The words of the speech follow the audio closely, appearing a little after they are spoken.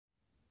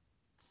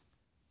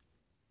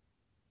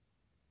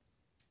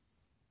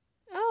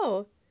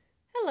Oh,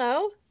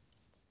 hello.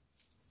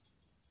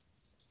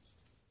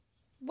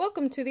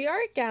 Welcome to the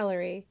art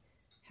gallery.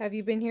 Have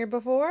you been here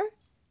before?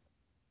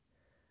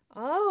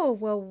 Oh,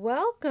 well,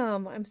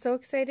 welcome. I'm so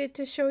excited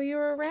to show you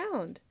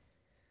around.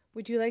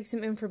 Would you like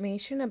some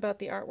information about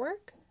the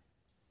artwork?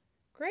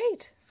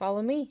 Great,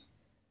 follow me.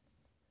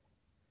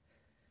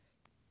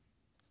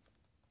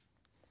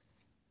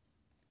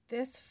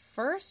 This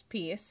first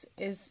piece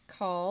is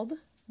called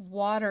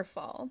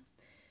Waterfall.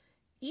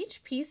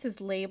 Each piece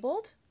is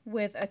labeled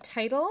with a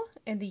title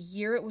and the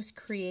year it was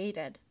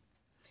created.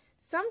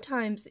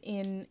 Sometimes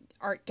in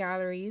art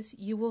galleries,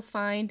 you will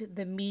find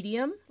the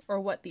medium or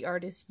what the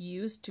artist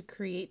used to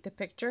create the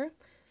picture.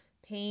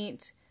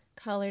 Paint,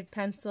 colored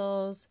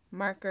pencils,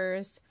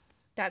 markers,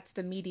 that's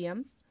the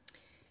medium.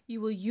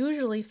 You will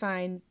usually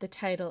find the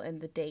title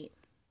and the date.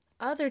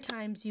 Other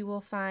times you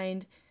will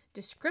find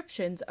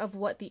descriptions of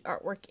what the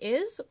artwork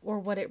is or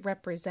what it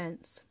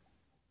represents.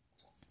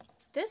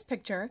 This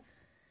picture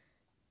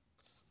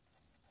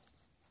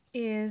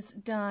is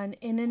done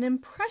in an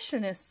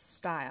impressionist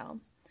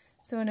style.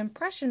 So an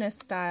impressionist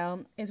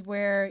style is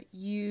where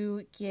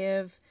you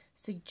give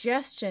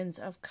suggestions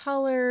of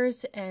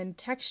colors and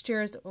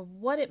textures of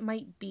what it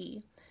might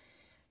be.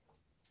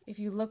 If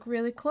you look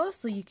really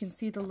closely, you can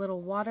see the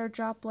little water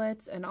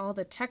droplets and all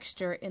the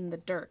texture in the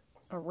dirt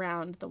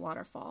around the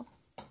waterfall.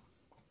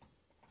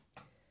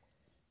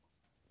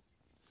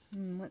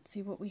 Let's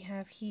see what we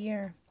have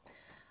here.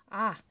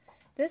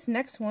 This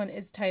next one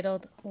is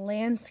titled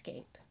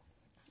Landscape.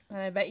 And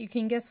I bet you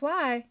can guess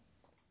why.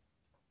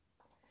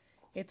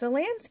 It's a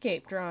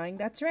landscape drawing,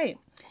 that's right.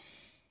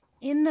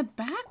 In the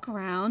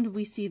background,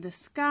 we see the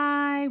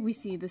sky, we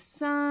see the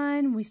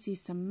sun, we see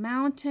some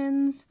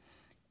mountains.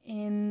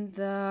 In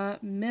the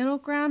middle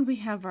ground, we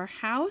have our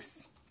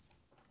house.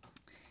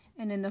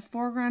 And in the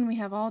foreground, we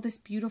have all this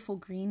beautiful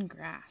green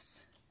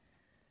grass.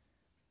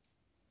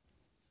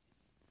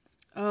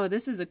 Oh,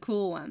 this is a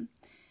cool one.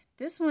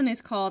 This one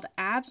is called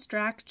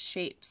Abstract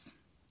Shapes.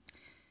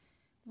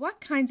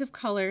 What kinds of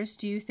colors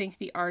do you think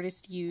the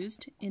artist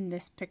used in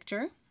this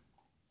picture?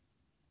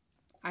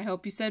 I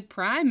hope you said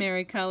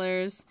primary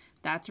colors.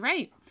 That's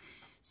right.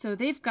 So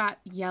they've got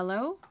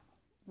yellow,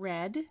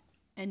 red,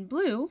 and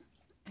blue,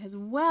 as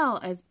well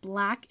as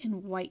black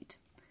and white.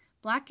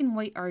 Black and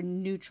white are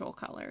neutral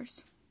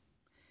colors.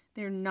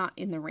 They're not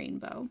in the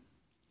rainbow.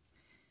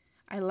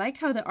 I like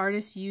how the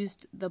artist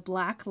used the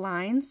black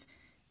lines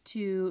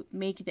to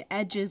make the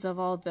edges of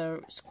all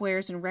the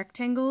squares and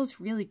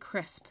rectangles really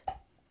crisp.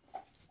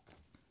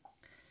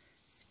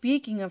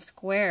 Speaking of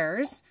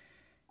squares,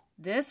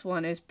 this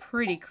one is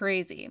pretty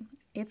crazy.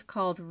 It's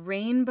called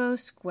Rainbow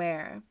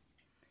Square.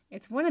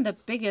 It's one of the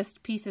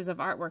biggest pieces of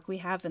artwork we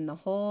have in the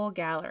whole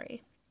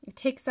gallery. It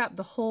takes up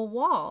the whole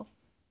wall.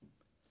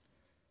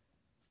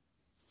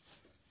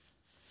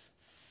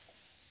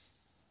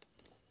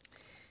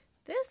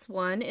 This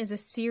one is a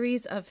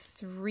series of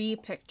 3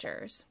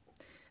 pictures.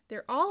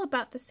 They're all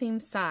about the same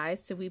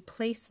size, so we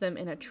place them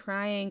in a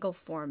triangle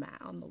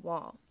format on the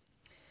wall.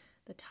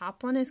 The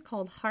top one is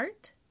called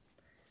Heart.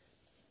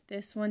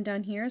 This one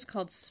down here is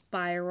called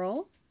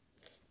Spiral.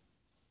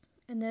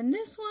 And then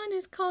this one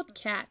is called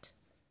Cat.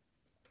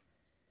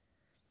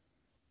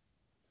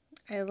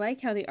 I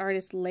like how the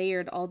artist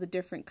layered all the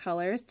different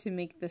colors to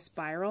make the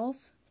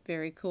spirals.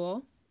 Very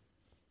cool.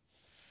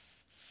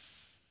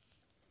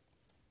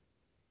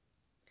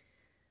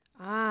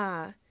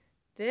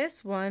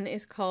 This one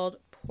is called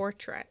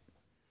Portrait.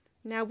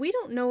 Now we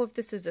don't know if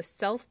this is a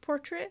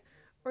self-portrait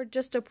or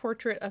just a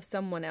portrait of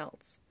someone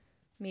else.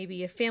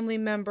 Maybe a family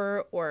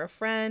member or a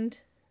friend.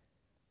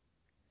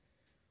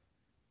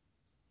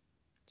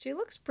 She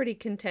looks pretty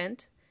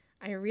content.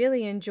 I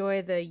really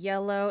enjoy the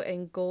yellow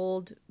and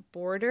gold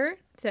border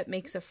that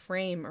makes a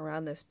frame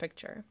around this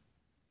picture.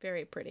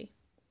 Very pretty.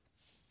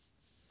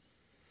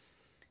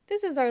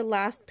 This is our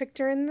last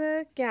picture in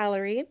the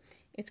gallery.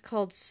 It's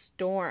called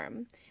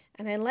Storm.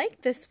 And I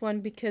like this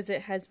one because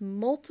it has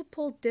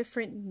multiple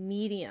different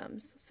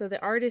mediums. So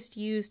the artist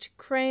used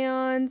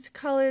crayons,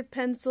 colored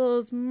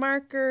pencils,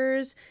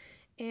 markers,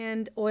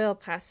 and oil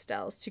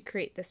pastels to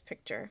create this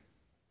picture.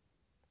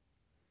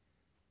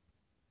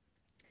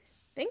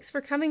 Thanks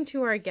for coming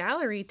to our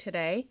gallery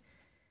today.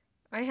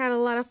 I had a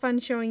lot of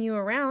fun showing you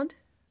around.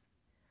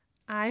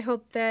 I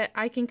hope that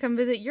I can come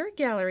visit your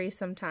gallery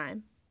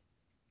sometime.